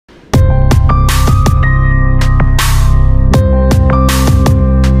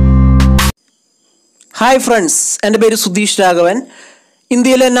Hi friends, എൻ്റെ പേര് സുധീഷ് രാഘവൻ.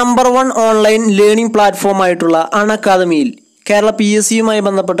 ഇന്ത്യയിലെ നമ്പർ 1 ഓൺലൈൻ ലേണിംഗ് പ്ലാറ്റ്ഫോം ആയിട്ടുള്ള അൺഅക്കാദമിയിൽ കേരള PSCയുമായി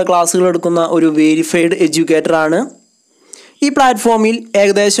ബന്ധപ്പെട്ട ക്ലാസ്സുകൾ എടുക്കുന്ന ഒരു വെരിഫൈഡ് എഡ്യൂക്കേറ്റർ ആണ്. ഈ പ്ലാറ്റ്ഫോമിൽ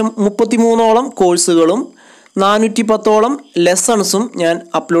ഏകദേശം 33ഓളം കോഴ്സുകളും 410ഓളം ലെസൺസും ഞാൻ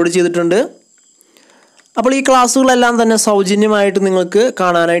അപ്ലോഡ് ചെയ്തിട്ടുണ്ട്. അപ്പോൾ ഈ ക്ലാസ്സുകളെല്ലാം തന്നെ സൗജന്യമായിട്ട് നിങ്ങൾക്ക്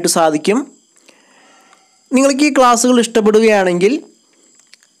കാണാനായിട്ട് സാധിക്കും. നിങ്ങൾക്ക് ഈ ക്ലാസ്സുകൾ ഇഷ്ടപ്പെടുകയാണെങ്കിൽ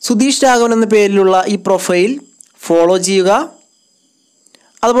സുധീഷ് രാഘവൻ എന്ന പേരിലുള്ള ഈ പ്രൊഫൈൽ ഫോളോ ചെയ്യുക.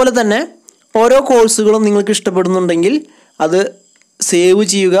 അതുപോലെ തന്നെ ഓരോ കോഴ്സുകളും നിങ്ങൾക്ക് ഇഷ്ടപ്പെടുന്നുണ്ടെങ്കിൽ അത് സേവ്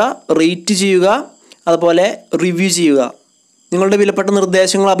ചെയ്യുക, റേറ്റ് ചെയ്യുക, അതുപോലെ റിവ്യൂ ചെയ്യുക. നിങ്ങളുടെ വിലപ്പെട്ട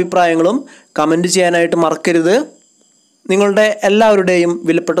നിർദ്ദേശങ്ങളും അഭിപ്രായങ്ങളും കമൻറ്റ് ചെയ്യാനായിട്ട് മറക്കരുത്. നിങ്ങളുടെ എല്ലാവരുടെയും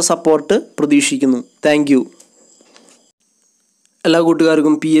വിലപ്പെട്ട സപ്പോർട്ട് പ്രതീക്ഷിക്കുന്നു. Thank you. എല്ലാ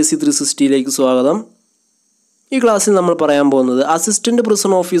കൂട്ടുകാർക്കും PSC 360യിലേക്ക് സ്വാഗതം. ഈ ക്ലാസ്സിൽ നമ്മൾ പറയാൻ പോകുന്നത് അസിസ്റ്റൻറ്റ്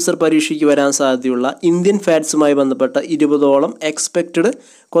പ്രിസൺ ഓഫീസർ പരീക്ഷയ്ക്ക് വരാൻ സാധ്യതയുള്ള ഇന്ത്യൻ ഫാറ്റ്സുമായി ബന്ധപ്പെട്ട 20ഓളം എക്സ്പെക്റ്റഡ്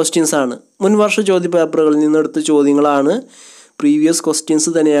ക്വസ്റ്റ്യൻസ് ആണ്. മുൻവർഷ ചോദ്യപേപ്പറുകളിൽ നിന്നെടുത്ത ചോദ്യങ്ങളാണ്. പ്രീവിയസ് ക്വസ്റ്റ്യൻസ്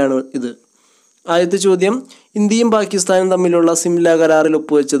തന്നെയാണ് ഇത്. ആദ്യത്തെ ചോദ്യം, ഇന്ത്യയും പാകിസ്ഥാനും തമ്മിലുള്ള സിംല കരാറിൽ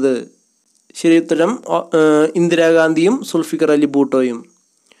ഒപ്പുവെച്ചത്? ശരിയുത്തരം ഇന്ദിരാഗാന്ധിയും സുൽഫിക്കർ അലി ഭൂട്ടോയും.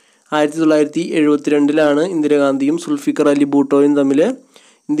 1972 ഇന്ദിരാഗാന്ധിയും സുൽഫിക്കർ അലി ഭൂട്ടോയും തമ്മിൽ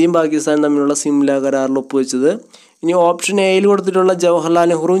ഇന്ത്യയും പാകിസ്ഥാനും തമ്മിലുള്ള സിംല കരാറിൽ ഒപ്പുവെച്ചത്. ഇനി ഓപ്ഷൻ എയിൽ കൊടുത്തിട്ടുള്ള ജവഹർലാൽ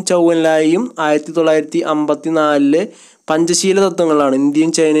നെഹ്റുവും ചൗവൻലായിയും 1954 പഞ്ചശീല തത്വങ്ങളാണ്.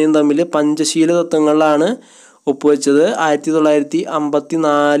 ഇന്ത്യയും ചൈനയും തമ്മിൽ പഞ്ചശീല തത്വങ്ങളിലാണ് ഒപ്പുവെച്ചത്.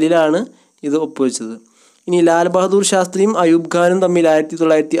 1954 ഇത് ഒപ്പുവെച്ചത്. ഇനി ലാൽ ബഹദൂർ ശാസ്ത്രിയും അയൂബ് ഖാനും തമ്മിൽ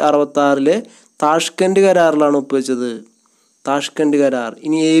 1966 താഷ്കൻഡ് കരാറിലാണ് ഒപ്പുവെച്ചത്. താഷ്കൻഡ് കരാർ.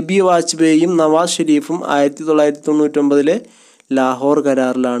 ഇനി AB വാജ്പേയിയും നവാസ് ഷെരീഫും 1999 ലാഹോർ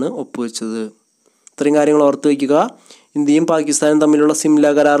കരാറിലാണ് ഒപ്പുവെച്ചത്. ഇത്രയും കാര്യങ്ങൾ ഓർത്ത് വയ്ക്കുക. ഇന്ത്യയും പാകിസ്ഥാനും തമ്മിലുള്ള സിംല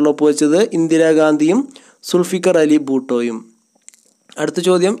കരാറിൽ ഒപ്പുവെച്ചത് ഇന്ദിരാഗാന്ധിയും സുൽഫിക്കർ അലി ഭൂട്ടോയും. അടുത്ത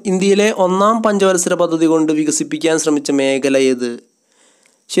ചോദ്യം, ഇന്ത്യയിലെ 1ാം പഞ്ചവത്സര പദ്ധതി കൊണ്ട് വികസിപ്പിക്കാൻ ശ്രമിച്ച മേഖല ഏത്?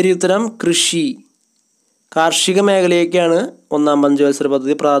 ശരിയുത്തരം കൃഷി. കാർഷിക മേഖലയൊക്കെയാണ് 1ാം പഞ്ചവത്സര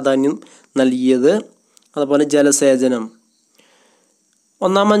പദ്ധതി പ്രാധാന്യം നൽകിയത്. അതുപോലെ ജലസേചനം.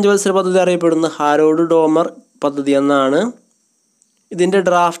 1ാം പഞ്ചവത്സര പദ്ധതി അറിയപ്പെടുന്ന ഹാരോൾഡ് ഡോമർ പദ്ധതി എന്നാണ്. ഇതിൻ്റെ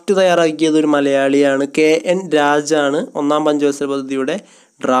ഡ്രാഫ്റ്റ് തയ്യാറാക്കിയത് ഒരു മലയാളിയാണ്, KN രാജാണ്. 1ാം പഞ്ചവത്സര പദ്ധതിയുടെ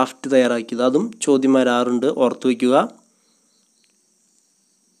ഡ്രാഫ്റ്റ് തയ്യാറാക്കിയത്. അതും ചോദ്യം വരാറുണ്ട്, ഓർത്തു വയ്ക്കുക.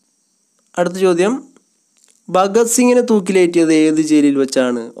 അടുത്ത ചോദ്യം, ഭഗത് സിംഗിനെ തൂക്കിലേറ്റിയത് ഏത് ജയിലിൽ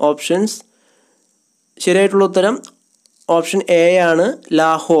വെച്ചാണ്? ഓപ്ഷൻസ്. ശരിയായിട്ടുള്ള ഉത്തരം ഓപ്ഷൻ A ആണ്,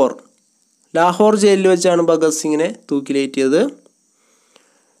 ലാഹോർ. ലാഹോർ ജയിലിൽ വെച്ചാണ് ഭഗത് സിംഗിനെ തൂക്കിലേറ്റിയത്.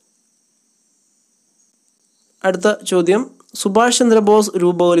 അടുത്ത ചോദ്യം, സുഭാഷ് ചന്ദ്രബോസ്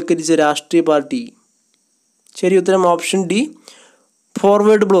രൂപവൽക്കരിച്ച രാഷ്ട്രീയ പാർട്ടി? ശരിയുത്തരം ഓപ്ഷൻ D,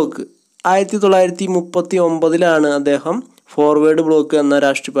 ഫോർവേഡ് ബ്ലോക്ക്. 1939 അദ്ദേഹം ഫോർവേഡ് ബ്ലോക്ക് എന്ന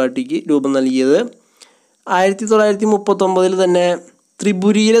രാഷ്ട്രീയ പാർട്ടിക്ക് രൂപം നൽകിയത്. 1939 തന്നെ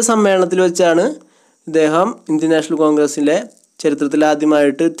ത്രിപുരയിലെ സമ്മേളനത്തിൽ വെച്ചാണ് ഇദ്ദേഹം ഇന്ത്യൻ നാഷണൽ കോൺഗ്രസിലെ ചരിത്രത്തിൽ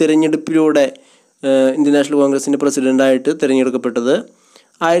ആദ്യമായിട്ട് തിരഞ്ഞെടുപ്പിലൂടെ ഇന്ത്യൻ നാഷണൽ കോൺഗ്രസിൻ്റെ പ്രസിഡൻ്റായിട്ട് തിരഞ്ഞെടുക്കപ്പെട്ടത്.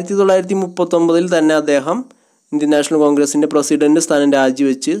 1939 തന്നെ അദ്ദേഹം ഇന്ത്യൻ നാഷണൽ കോൺഗ്രസിൻ്റെ പ്രസിഡന്റ് സ്ഥാനം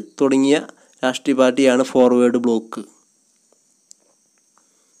രാജിവെച്ച് തുടങ്ങിയ രാഷ്ട്രീയ പാർട്ടിയാണ് ഫോർവേഡ് ബ്ലോക്ക്.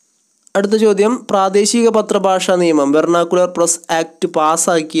 അടുത്ത ചോദ്യം, പ്രാദേശിക പത്രഭാഷാ നിയമം വെർണാക്കുലർ പ്രസ് ആക്ട്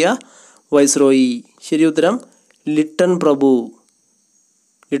പാസ്സാക്കിയ വൈസ്രോയി? ശരിയുത്തരം ലിട്ടൺ പ്രഭു.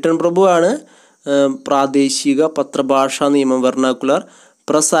 ലിട്ടൺ പ്രഭു ആണ് പ്രാദേശിക പത്രഭാഷാ നിയമം വെർണാക്കുലർ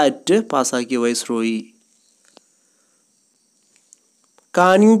പ്രസ് ആക്ട് പാസ്സാക്കിയ വൈസ്രോയി.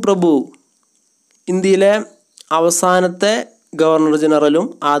 കാനിങ് പ്രഭു ഇന്ത്യയിലെ അവസാനത്തെ ഗവർണർ ജനറലും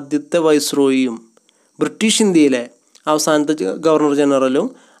ആദ്യത്തെ വൈസ്രോയിയും. ബ്രിട്ടീഷ് ഇന്ത്യയിലെ അവസാനത്തെ ഗവർണർ ജനറലും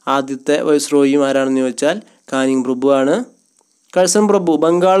ആദ്യത്തെ വൈസ്രോയിയും ആരാണെന്ന് ചോദിച്ചാൽ കാനിങ് പ്രഭു ആണ്. കഴ്സൺ പ്രഭു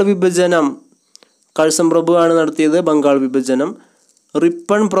ബംഗാൾ വിഭജനം. കഴ്സൺ പ്രഭു ആണ് നടത്തിയത് ബംഗാൾ വിഭജനം.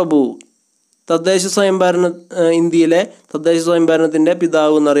 റിപ്പൺ പ്രഭു ഇന്ത്യയിലെ തദ്ദേശ സ്വയംഭരണത്തിൻ്റെ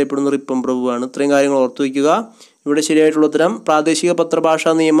പിതാവ് എന്നറിയപ്പെടുന്ന റിപ്പൺ പ്രഭുവാണ്. ഇത്രയും കാര്യങ്ങൾ ഓർത്തു വയ്ക്കുക. ഇവിടെ ശരിയായിട്ടുള്ള ഉത്തരം പ്രാദേശിക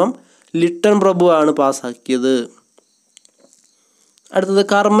പത്രഭാഷാ നിയമം ലിട്ടൺ പ്രഭു ആണ് പാസ്സാക്കിയത്. അടുത്തത്,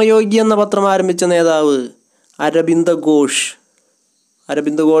 കർമ്മയോഗി എന്ന പത്രം ആരംഭിച്ച നേതാവ്? അരബിന്ദ ഘോഷ്.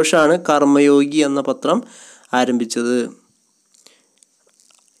 അരബിന്ദ ഘോഷാണ് കർമ്മയോഗി എന്ന പത്രം ആരംഭിച്ചത്.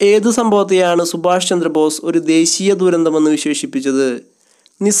 ഏത് സംഭവത്തെയാണ് സുഭാഷ് ചന്ദ്രബോസ് ഒരു ദേശീയ ദുരന്തമെന്ന് വിശേഷിപ്പിച്ചത്?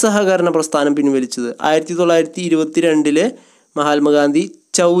 നിസ്സഹകരണ പ്രസ്ഥാനം പിൻവലിച്ചത്. 1922 മഹാത്മാഗാന്ധി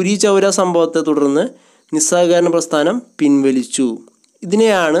ചൗരി ചൗര സംഭവത്തെ തുടർന്ന് നിസ്സഹകരണ പ്രസ്ഥാനം പിൻവലിച്ചു.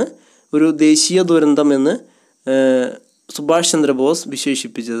 ഇതിനെയാണ് ഒരു ദേശീയ ദുരന്തം എന്ന് സുഭാഷ് ചന്ദ്രബോസ്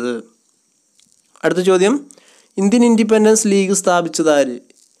വിശേഷിപ്പിച്ചത്. അടുത്ത ചോദ്യം, Indian independence league സ്ഥാപിച്ചതാര്?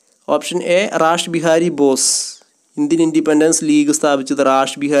 Option A rash Bihari boss. Indian independence league സ്ഥാപിച്ചത്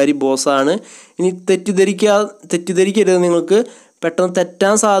റാഷ് ബിഹാരി ബോസാണ്. ഇനി തെറ്റിദ്ധരിക്കരുത്, നിങ്ങൾക്ക് പെട്ടെന്ന്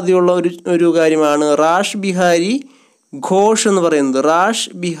തെറ്റാൻ സാധ്യതയുള്ള ഒരു കാര്യമാണ് റാഷ് ബിഹാരി ഘോഷ് എന്ന് പറയുന്നത്. റാഷ്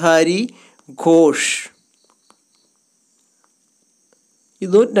ബിഹാരി ഘോഷ്,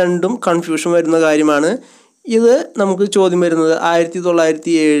 ഇത് രണ്ടും കൺഫ്യൂഷൻ വരുന്ന കാര്യമാണ്. ഇത് നമുക്ക് ചോദ്യം വരുന്നത്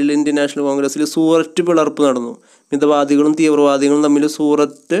 1907 ഇന്ത്യൻ നാഷണൽ കോൺഗ്രസ്സിൽ സൂററ്റ് പിളർപ്പ് നടന്നു. മിതവാദികളും തീവ്രവാദികളും തമ്മിൽ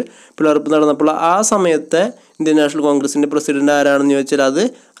സൂററ്റ് പിളർപ്പ് നടന്നപ്പോൾ ആ സമയത്തെ ഇന്ത്യൻ നാഷണൽ കോൺഗ്രസിൻ്റെ പ്രസിഡന്റ് ആരാണെന്ന് ചോദിച്ചാൽ അത്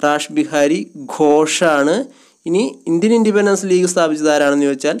റാഷ് ബിഹാരി ഘോഷാണ്. ഇനി ഇന്ത്യൻ ഇൻഡിപെൻഡൻസ് ലീഗ് സ്ഥാപിച്ചത് ആരാണെന്ന്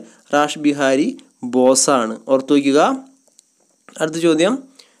ചോദിച്ചാൽ റാഷ് ബിഹാരി ബോസാണ്. ഓർത്തു വയ്ക്കുക. അടുത്ത ചോദ്യം,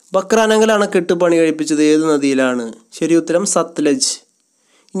 ബക്രാനങ്കൽ അണക്കെട്ട് പണി കഴിപ്പിച്ചത് ഏത് നദിയിലാണ്? ശരി ഉത്തരം സത്ലജ്.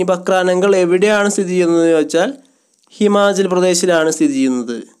 ഇനി ബക്രാനങ്കൽ എവിടെയാണ് സ്ഥിതി ചെയ്യുന്നത് ചോദിച്ചാൽ ഹിമാചൽ പ്രദേശിലാണ് സ്ഥിതി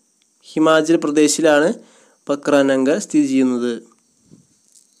ചെയ്യുന്നത്. ഹിമാചൽ പ്രദേശിലാണ് ബക്രാനങ്കൽ സ്ഥിതി ചെയ്യുന്നത്,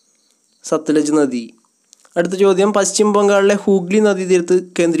 സത്ലജ് നദി. അടുത്ത ചോദ്യം, പശ്ചിമ ബംഗാളിലെ ഹൂഗ്ലി നദീതീരത്ത്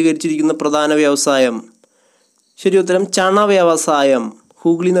കേന്ദ്രീകരിച്ചിരിക്കുന്ന പ്രധാന വ്യവസായം? ശരി ഉത്തരം ചണ വ്യവസായം.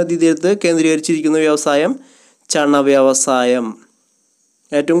 ഹൂഗ്ലി നദീതീരത്ത് കേന്ദ്രീകരിച്ചിരിക്കുന്ന വ്യവസായം ചണ വ്യവസായം.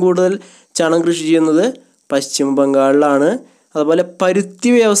 ഏറ്റവും കൂടുതൽ ചണം കൃഷി ചെയ്യുന്നത് പശ്ചിമ ബംഗാളിലാണ്. അതുപോലെ പരുത്തി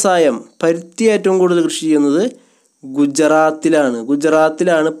വ്യവസായം, പരുത്തി ഏറ്റവും കൂടുതൽ കൃഷി ചെയ്യുന്നത് ഗുജറാത്തിലാണ്.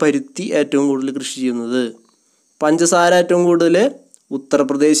 ഗുജറാത്തിലാണ് പരുത്തി ഏറ്റവും കൂടുതൽ കൃഷി ചെയ്യുന്നത്. പഞ്ചസാര ഏറ്റവും കൂടുതൽ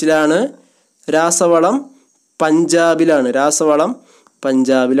ഉത്തർപ്രദേശിലാണ്. രാസവളം പഞ്ചാബിലാണ്.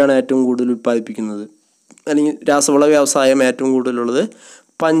 പഞ്ചാബിലാണ് ഏറ്റവും കൂടുതൽ ഉൽപ്പാദിപ്പിക്കുന്നത്, അല്ലെങ്കിൽ രാസവള വ്യവസായം ഏറ്റവും കൂടുതലുള്ളത്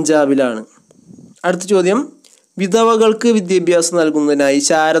പഞ്ചാബിലാണ്. അടുത്ത ചോദ്യം, വിധവകൾക്ക് വിദ്യാഭ്യാസം നൽകുന്നതിനായി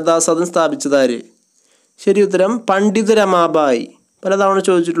ശാരദാ സദൻ സ്ഥാപിച്ചതാര്? ശരി ഉത്തരം പണ്ഡിത് രമാബായി. പലതവണ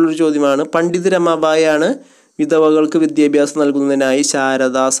ചോദിച്ചിട്ടുള്ളൊരു ചോദ്യമാണ്. പണ്ഡിത് രമാബായി ആണ് വിധവകൾക്ക് വിദ്യാഭ്യാസം നൽകുന്നതിനായി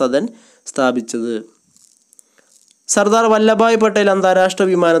ശാരദാ സദൻ സ്ഥാപിച്ചത്. സർദാർ വല്ലഭായ് പട്ടേൽ അന്താരാഷ്ട്ര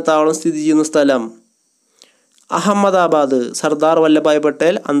വിമാനത്താവളം സ്ഥിതി ചെയ്യുന്ന സ്ഥലം? അഹമ്മദാബാദ്. സർദാർ വല്ലഭായ്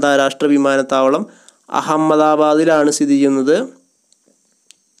പട്ടേൽ അന്താരാഷ്ട്ര വിമാനത്താവളം അഹമ്മദാബാദിലാണ് സ്ഥിതി ചെയ്യുന്നത്.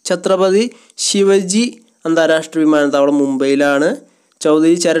 ഛത്രപതി ശിവജി അന്താരാഷ്ട്ര വിമാനത്താവളം മുംബൈയിലാണ്.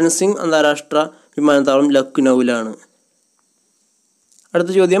 ചൗധരി ചരൺ സിംഗ് അന്താരാഷ്ട്ര വിമാനത്താവളം ലക്നൌവിലാണ്.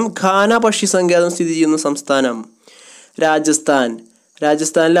 അടുത്ത ചോദ്യം, ഘാന പക്ഷി സങ്കേതം സ്ഥിതി ചെയ്യുന്ന സംസ്ഥാനം? രാജസ്ഥാൻ.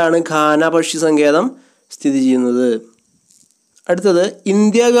 രാജസ്ഥാനിലാണ് ഘാന പക്ഷി സങ്കേതം സ്ഥിതി ചെയ്യുന്നത്. അടുത്തത്,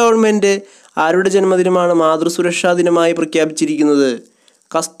 ഇന്ത്യ ഗവൺമെൻറ് ആരുടെ ജന്മദിനമാണ് മാതൃസുരക്ഷാ ദിനമായി പ്രഖ്യാപിച്ചിരിക്കുന്നത്?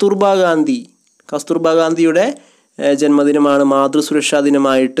 കസ്തൂർബ ഗാന്ധി. കസ്തൂർബ ഗാന്ധിയുടെ ജന്മദിനമാണ് മാതൃസുരക്ഷാ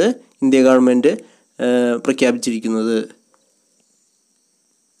ദിനമായിട്ട് ഇന്ത്യ ഗവൺമെൻറ് പ്രഖ്യാപിച്ചിരിക്കുന്നത്.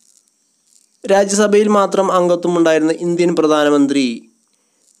 രാജ്യസഭയിൽ മാത്രം അംഗത്വം ഉണ്ടായിരുന്ന ഇന്ത്യൻ പ്രധാനമന്ത്രി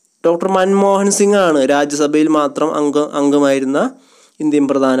ഡോക്ടർ മൻമോഹൻ സിംഗ് ആണ്. രാജ്യസഭയിൽ മാത്രം അംഗമായിരുന്ന ഇന്ത്യൻ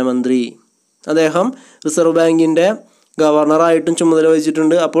പ്രധാനമന്ത്രി. അദ്ദേഹം റിസർവ് ബാങ്കിൻ്റെ ഗവർണറായിട്ടും ചുമതല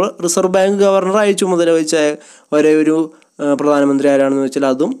വഹിച്ചിട്ടുണ്ട്. അപ്പോൾ റിസർവ് ബാങ്ക് ഗവർണറായി ചുമതല വഹിച്ച ഒരേ ഒരു പ്രധാനമന്ത്രി ആരാണെന്ന് വെച്ചാൽ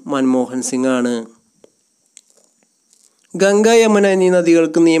അതും മൻമോഹൻ സിംഗ് ആണ്. ഗംഗ യമുന എന്നീ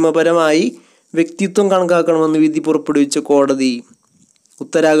നദികൾക്ക് നിയമപരമായി വ്യക്തിത്വം കണക്കാക്കണമെന്ന് വിധി പുറപ്പെടുവിച്ച കോടതി?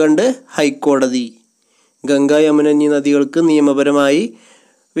 ഉത്തരാഖണ്ഡ് ഹൈക്കോടതി. ഗംഗ യമുന എന്നീ നദികൾക്ക് നിയമപരമായി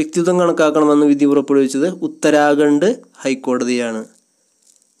വ്യക്തിത്വം കണക്കാക്കണമെന്ന് വിധി പുറപ്പെടുവിച്ചത് ഉത്തരാഖണ്ഡ് ഹൈക്കോടതിയാണ്.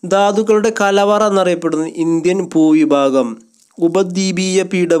 ധാതുക്കളുടെ കലവറ എന്നറിയപ്പെടുന്ന ഇന്ത്യൻ ഭൂവിഭാഗം? ഉപദ്വീപീയ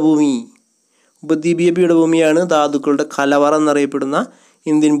പീഠഭൂമി. ഉപദ്വീപീയ പീഠഭൂമിയാണ് ധാതുക്കളുടെ കലവറ എന്നറിയപ്പെടുന്ന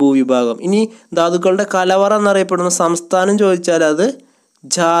ഇന്ത്യൻ ഭൂവിഭാഗം. ഇനി ധാതുക്കളുടെ കലവറ എന്നറിയപ്പെടുന്ന സംസ്ഥാനം ചോദിച്ചാൽ അത്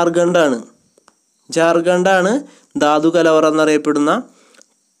ജാർഖണ്ഡാണ്. ജാർഖണ്ഡാണ് ധാതു കലവറ എന്നറിയപ്പെടുന്ന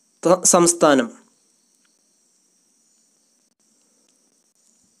സംസ്ഥാനം.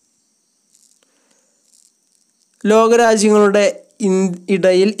 ലോകരാജ്യങ്ങളുടെ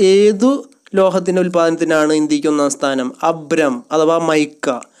ഇടയിൽ ഏതു ലോഹത്തിൻ്റെ ഉൽപ്പാദനത്തിനാണ് ഇന്ത്യക്ക് ഒന്നാം സ്ഥാനം? അബ്രം അഥവാ മൈക്ക.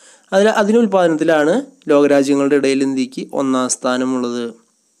 അതിന് ഉൽപ്പാദനത്തിലാണ് ലോകരാജ്യങ്ങളുടെ ഇടയിൽ ഇന്ത്യക്ക് ഒന്നാം സ്ഥാനമുള്ളത്.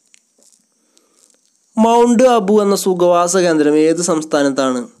 മൗണ്ട് അബു എന്ന സുഖവാസ കേന്ദ്രം ഏത്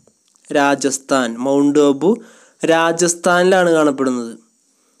സംസ്ഥാനത്താണ്? രാജസ്ഥാൻ. മൗണ്ട് അബു രാജസ്ഥാനിലാണ് കാണപ്പെടുന്നത്.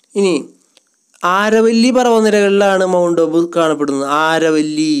 ഇനി ആരവല്ലി പർവ്വതനിരകളിലാണ് മൗണ്ട് അബു കാണപ്പെടുന്നത്.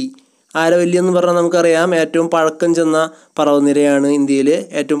 ആരവല്ലി എന്ന് പറഞ്ഞാൽ നമുക്കറിയാം ഏറ്റവും പഴക്കം ചെന്ന പർവ്വതനിരയാണ് ഇന്ത്യയിൽ.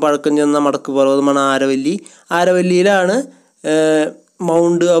 ഏറ്റവും പഴക്കം ചെന്ന മടക്ക് പർവ്വതമാണ് ആരവല്ലി. ആരവല്ലിയിലാണ്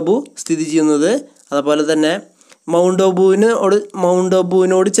മൗണ്ട് അബു സ്ഥിതി ചെയ്യുന്നത്. അതുപോലെ തന്നെ മൗണ്ട്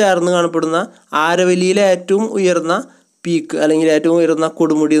അബുവിനോട് ചേർന്ന് കാണപ്പെടുന്ന ആരവല്ലിയിലെ ഏറ്റവും ഉയർന്ന പീക്ക് അല്ലെങ്കിൽ ഏറ്റവും ഉയർന്ന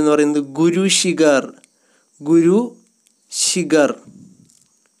കൊടുമുടി എന്ന് പറയുന്നത് ഗുരു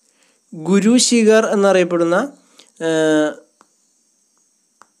ശിഖർ എന്നറിയപ്പെടുന്ന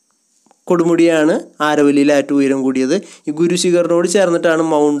കൊടുമുടിയാണ് ആരവല്ലിയിലെ ഏറ്റവും ഉയരം കൂടിയത്. ഈ ഗുരു ശിഖറിനോട് ചേർന്നിട്ടാണ്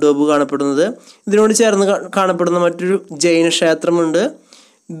മൗണ്ട് അബു കാണപ്പെടുന്നത്. ഇതിനോട് ചേർന്ന് കാണപ്പെടുന്ന മറ്റൊരു ജൈന ക്ഷേത്രമുണ്ട്,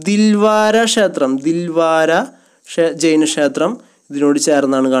 ദിൽവാര ക്ഷേത്രം, ദിൽവാര ജൈന ക്ഷേത്രം ഇതിനോട്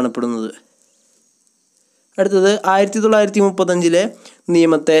ചേർന്നാണ് കാണപ്പെടുന്നത്. അടുത്തത് 1935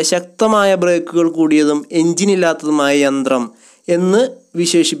 നിയമത്തെ ശക്തമായ ബ്രേക്കുകൾ കൂടിയതും എഞ്ചിനില്ലാത്തതുമായ യന്ത്രം എന്ന്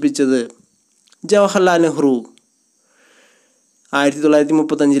വിശേഷിപ്പിച്ചത് ജവഹർലാൽ നെഹ്റു.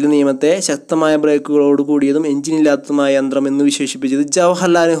 1935 നിയമത്തെ ശക്തമായ ബ്രേക്കുകളോട് കൂടിയതും എഞ്ചിനില്ലാത്തതുമായ യന്ത്രം എന്ന് വിശേഷിപ്പിച്ചത്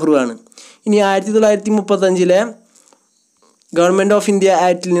ജവഹർലാൽ നെഹ്റു ആണ്. ഇനി 1935 ഗവൺമെൻറ് ഓഫ് ഇന്ത്യ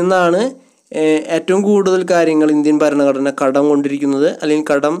ആക്റ്റിൽ നിന്നാണ് ഏറ്റവും കൂടുതൽ കാര്യങ്ങൾ ഇന്ത്യൻ ഭരണഘടന കടം കൊണ്ടിരിക്കുന്നത് അല്ലെങ്കിൽ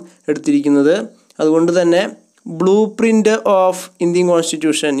കടം എടുത്തിരിക്കുന്നത്. അതുകൊണ്ട് തന്നെ blue print of Indian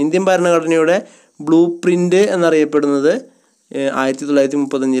constitution, Indian ഭരണഘടനയുടെ ബ്ലൂ പ്രിൻ്റ് എന്നറിയപ്പെടുന്നത്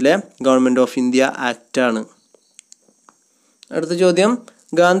 1935 ഗവൺമെൻറ് ഓഫ് ഇന്ത്യ ആക്റ്റാണ്. അടുത്ത ചോദ്യം,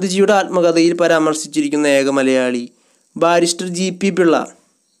 ഗാന്ധിജിയുടെ ആത്മകഥയിൽ പരാമർശിച്ചിരിക്കുന്ന ഏക മലയാളി ബാരിസ്റ്റർ G.P. പിള്ള.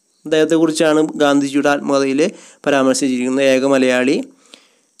 അദ്ദേഹത്തെക്കുറിച്ചാണ് ഗാന്ധിജിയുടെ ആത്മകഥയിൽ പരാമർശിച്ചിരിക്കുന്ന ഏക മലയാളി.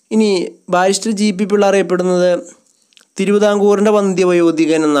 ഇനി ബാരിസ്റ്റർ G.P. പിള്ള അറിയപ്പെടുന്നത് തിരുവിതാംകൂറിൻ്റെ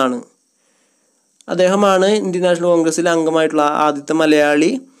വന്ധ്യവയോധികൻ എന്നാണ്. അദ്ദേഹമാണ് ഇന്ത്യൻ നാഷണൽ കോൺഗ്രസ്സിലെ അംഗമായിട്ടുള്ള ആദ്യത്തെ മലയാളി.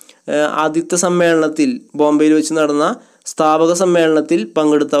 ആദ്യത്തെ സമ്മേളനത്തിൽ ബോംബെയിൽ വെച്ച് നടന്ന സ്ഥാപക സമ്മേളനത്തിൽ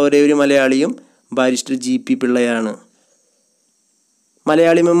പങ്കെടുത്ത ഒരേ ഒരു മലയാളിയും ബാരിസ്റ്റർ G.P. പിള്ളയാണ്.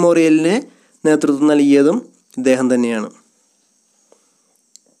 മലയാളി മെമ്മോറിയലിന് നേതൃത്വം നൽകിയതും ഇദ്ദേഹം തന്നെയാണ്.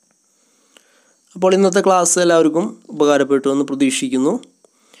 അപ്പോൾ ഇന്നത്തെ ക്ലാസ് എല്ലാവർക്കും ഉപകാരപ്പെട്ടു എന്ന് പ്രതീക്ഷിക്കുന്നു.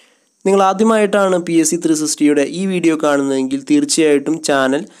 നിങ്ങൾ ആദ്യമായിട്ടാണ് PSC 360യുടെ ഈ വീഡിയോ കാണുന്നതെങ്കിൽ തീർച്ചയായിട്ടും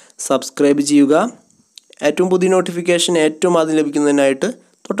ചാനൽ സബ്സ്ക്രൈബ് ചെയ്യുക. ഏറ്റവും പുതിയ നോട്ടിഫിക്കേഷൻ ഏറ്റവും ആദ്യം ലഭിക്കുന്നതിനായിട്ട്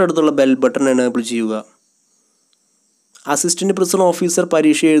തൊട്ടടുത്തുള്ള ബെൽ ബട്ടൺ എനേബിൾ ചെയ്യുക. അസിസ്റ്റൻറ്റ് പ്രിൻസിപ്പൽ ഓഫീസർ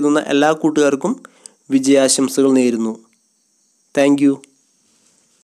പരീക്ഷ എഴുതുന്ന എല്ലാ കൂട്ടുകാർക്കും വിജയാശംസകൾ നേരുന്നു. Thank you.